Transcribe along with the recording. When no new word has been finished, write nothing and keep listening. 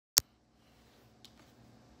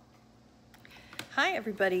Hi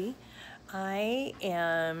everybody. I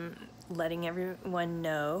am letting everyone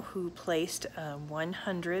know who placed a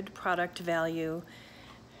 100 product value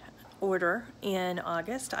order in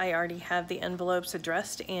August. I already have the envelopes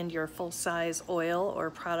addressed and your full-size oil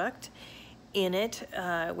or product in it,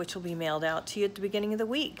 which will be mailed out to you at the beginning of the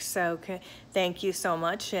week. So thank you so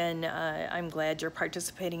much, and I'm glad you're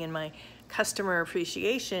participating in my customer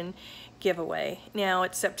appreciation giveaway. Now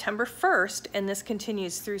it's September 1st, and this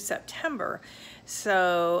continues through September.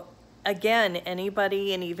 So again,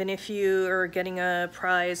 anybody, and even if you are getting a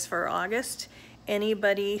prize for August,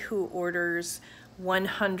 anybody who orders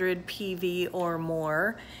 100 PV or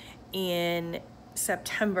more in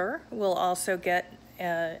September will also get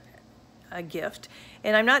a gift.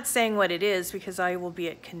 And I'm not saying what it is because I will be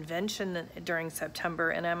at convention during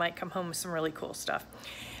September and I might come home with some really cool stuff.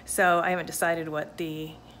 So I haven't decided what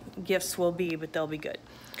the gifts will be, but they'll be good.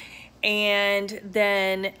 And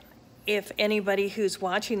then if anybody who's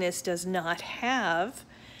watching this does not have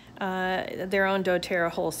their own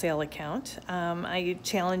doTERRA wholesale account, I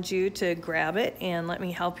challenge you to grab it and let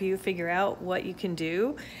me help you figure out what you can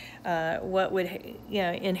do, what would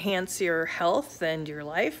enhance your health and your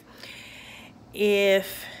life.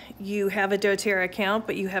 If you have a doTERRA account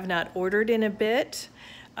but you have not ordered in a bit,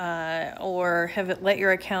 or have let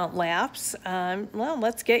your account lapse, well,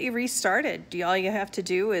 let's get you restarted. All you have to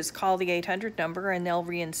do is call the 800 number and they'll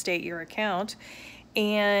reinstate your account.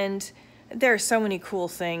 And there are so many cool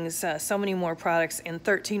things, so many more products, and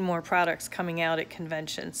 13 more products coming out at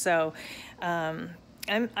convention. So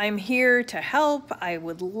I'm here to help. I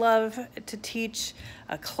would love to teach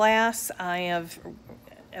a class. I have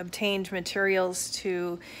obtained materials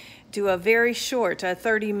to do a very short, a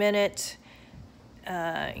 30-minute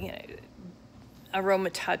Aroma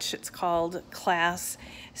Touch, it's called, class.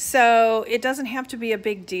 So it doesn't have to be a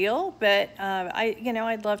big deal, but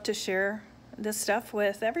I'd love to share this stuff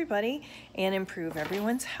with everybody and improve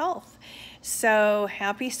everyone's health. So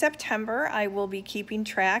happy September. I will be keeping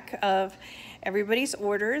track of everybody's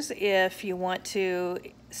orders. If you want to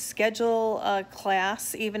schedule a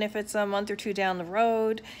class, even if it's a month or two down the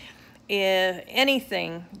road, if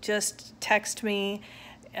anything, just text me,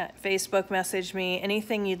 Facebook message me,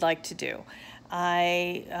 anything you'd like to do.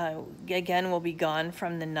 I, again, will be gone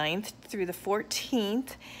from the 9th through the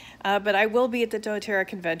 14th, but I will be at the doTERRA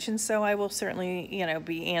convention, so I will certainly,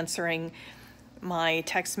 be answering my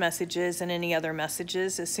text messages and any other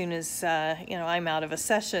messages as soon as, I'm out of a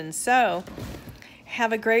session. So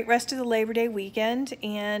have a great rest of the Labor Day weekend,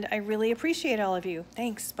 and I really appreciate all of you.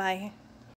 Thanks. Bye.